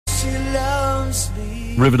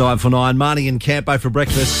River 949, Marnie and Campo for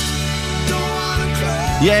breakfast.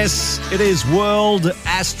 Yes, it is World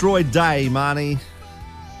Asteroid Day, Marnie.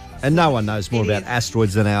 And no one knows more about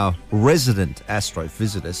asteroids than our resident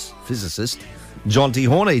astrophysicist, Jonty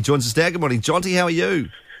Horney. Joins us now. Good morning, Jonty. How are you?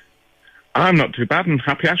 I'm not too bad, and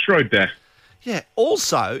happy Asteroid Day. Yeah,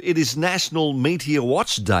 also, it is National Meteor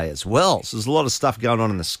Watch Day as well, so there's a lot of stuff going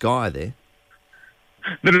on in the sky there.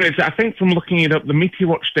 There is. I think from looking it up, the Meteor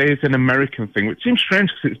Watch Day is an American thing, which seems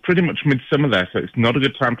strange because it's pretty much midsummer there, so it's not a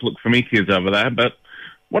good time to look for meteors over there, but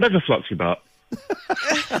whatever floats your boat.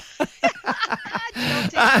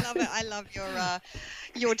 I love it. I love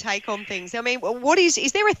your take on things. I mean, what is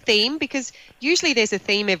there a theme? Because usually there's a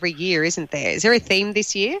theme every year, isn't there? Is there a theme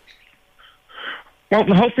this year? Well,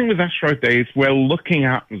 the whole thing with Asteroid Day is we're looking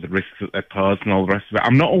at the risks that they pose and all the rest of it.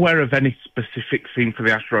 I'm not aware of any specific theme for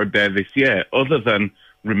the Asteroid Day this year, other than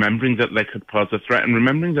remembering that they could pose a threat and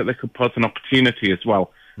remembering that they could pose an opportunity as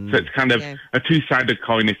well. So it's kind of a two-sided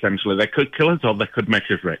coin, essentially. They could kill us or they could make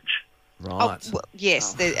us rich. Right. Oh, well,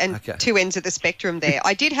 yes, two ends of the spectrum there.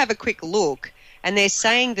 I did have a quick look, and they're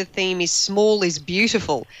saying the theme is small is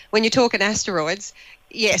beautiful. When you're talking asteroids,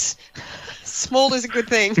 yes, small is a good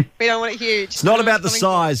thing. We don't want it huge. It's not about the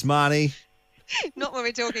size, Marnie. Not when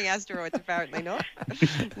we're talking asteroids, apparently not.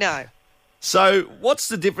 No. So what's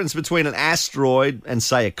the difference between an asteroid and,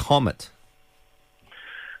 say, a comet?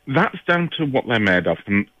 That's down to what they're made of,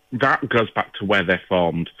 and that goes back to where they're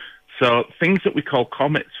formed. So things that we call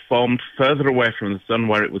comets formed further away from the sun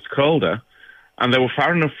where it was colder, and they were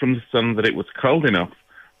far enough from the sun that it was cold enough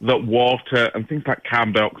that water and things like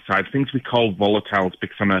carbon dioxide, things we call volatiles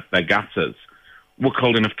because on Earth they're gases, were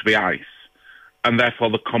cold enough to be ice. And therefore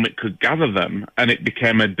the comet could gather them, and it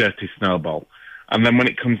became a dirty snowball. And then when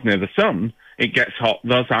it comes near the sun, it gets hot,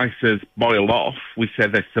 those ices boil off, we say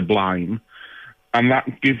they sublime, and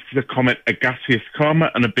that gives the comet a gaseous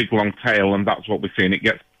coma and a big long tail, and that's what we're seeing. It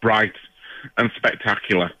gets bright and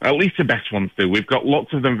spectacular. At least the best ones do. We've got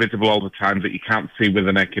lots of them visible all the time that you can't see with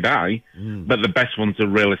the naked eye, but the best ones are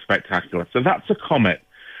really spectacular. So that's a comet.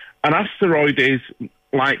 An asteroid is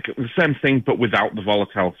like the same thing, but without the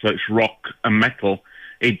volatile. So it's rock and metal.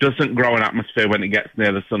 It doesn't grow in atmosphere when it gets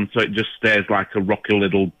near the sun, so it just stays like a rocky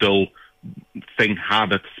little dull thing,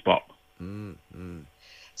 harder to spot.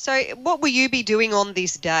 So what will you be doing on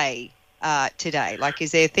this day today? Like,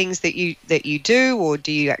 is there things that you do, or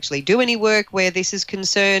do you actually do any work where this is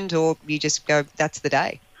concerned, or you just go, that's the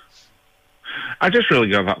day? I just really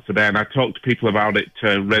go, that's the day, and I talk to people about it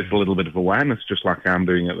to raise a little bit of awareness, just like I'm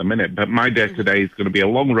doing at the minute. But my day today is going to be a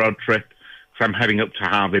long road trip, because I'm heading up to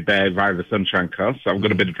Harvey Bay via the Sunshine Coast, so I've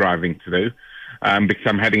got a bit of driving to do, because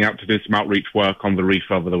I'm heading out to do some outreach work on the reef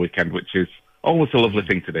over the weekend, which is always a lovely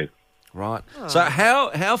thing to do. Right. Oh. So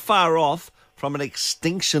how far off from an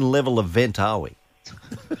extinction level event are we?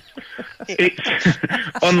 It's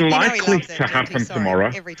unlikely to happen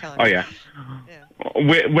tomorrow. Every time. Oh, yeah.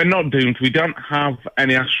 We're not doomed. We don't have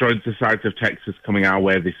any asteroids the size of Texas coming our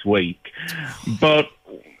way this week. But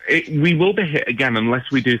we will be hit again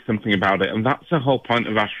unless we do something about it. And that's the whole point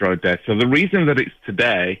of Asteroid Day. So the reason that it's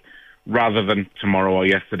today rather than tomorrow or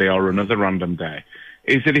yesterday or another random day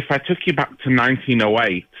is that if I took you back to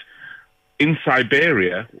 1908, in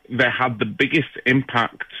Siberia, they had the biggest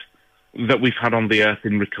impact that we've had on the Earth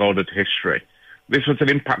in recorded history. This was an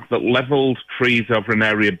impact that levelled trees over an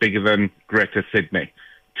area bigger than Greater Sydney.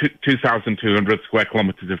 2,200 square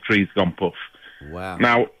kilometres of trees gone puff. Wow.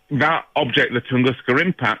 Now, that object, the Tunguska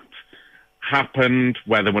impact, happened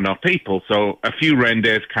where there were no people. So a few rain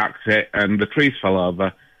days cacked it and the trees fell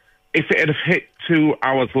over. If it had hit 2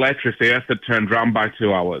 hours later, if the Earth had turned round by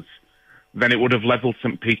 2 hours, then it would have levelled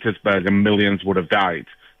St. Petersburg and millions would have died.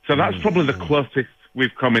 So that's probably the closest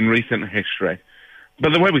we've come in recent history.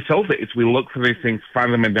 But the way we solve it is we look for these things,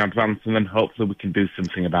 find them in advance, and then hopefully we can do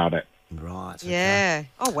something about it. Right. Okay. Yeah.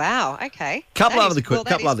 Oh, wow. Okay. Couple other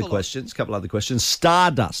questions.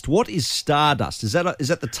 Stardust. What is stardust? Is that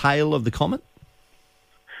the tail of the comet?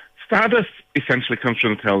 Stardust essentially comes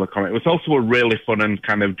from the tail of the comet. It was also a really fun and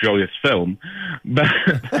kind of joyous film. But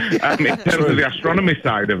in terms of the astronomy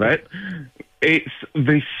side of it, it's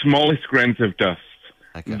the smallest grains of dust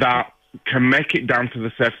that can make it down to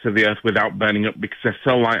the surface of the Earth without burning up because they're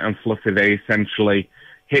so light and fluffy they essentially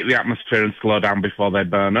hit the atmosphere and slow down before they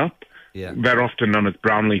burn up. Yeah. They're often known as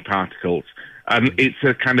Brownlee particles. And it's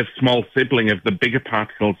a kind of small sibling of the bigger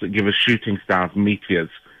particles that give us shooting stars and meteors,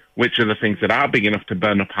 which are the things that are big enough to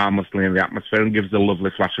burn up harmlessly in the atmosphere and gives a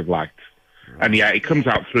lovely flash of light. Right. And yeah, it comes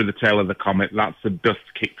out through the tail of the comet. That's the dust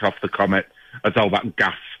kicked off the comet as all that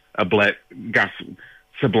gas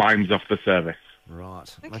sublimes off the surface. Right.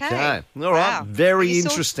 Okay. All right. Wow. Very You saw-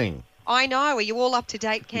 interesting. I know. Are you all up to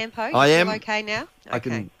date, Campo? I am. Okay now?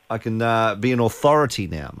 Okay. I can be an authority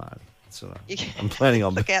now, Marty. That's what I'm planning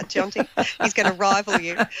on. Look out, Jonty. He's going to rival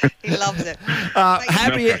you. He loves it.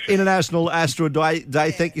 Happy No pressure. International Asteroid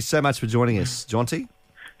Day. Thank you so much for joining us, Jonty.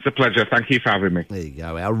 It's a pleasure. Thank you for having me. There you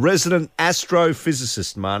go. Our resident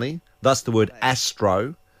astrophysicist, Marnie. Thus the word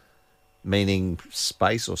astro, meaning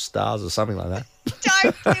space or stars or something like that.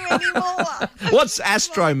 Don't do anymore. What's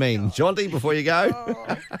astro mean, Jonty, before you go?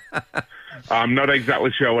 Oh. I'm not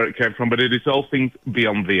exactly sure where it came from, but it is all things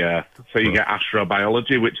beyond the Earth. So you get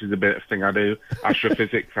astrobiology, which is a bit of thing I do,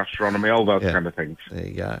 astrophysics, astronomy, all those kind of things. There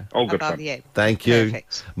you go. All good Above fun. you. Thank you.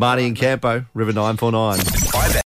 Perfect. Marty and Campo, River 949.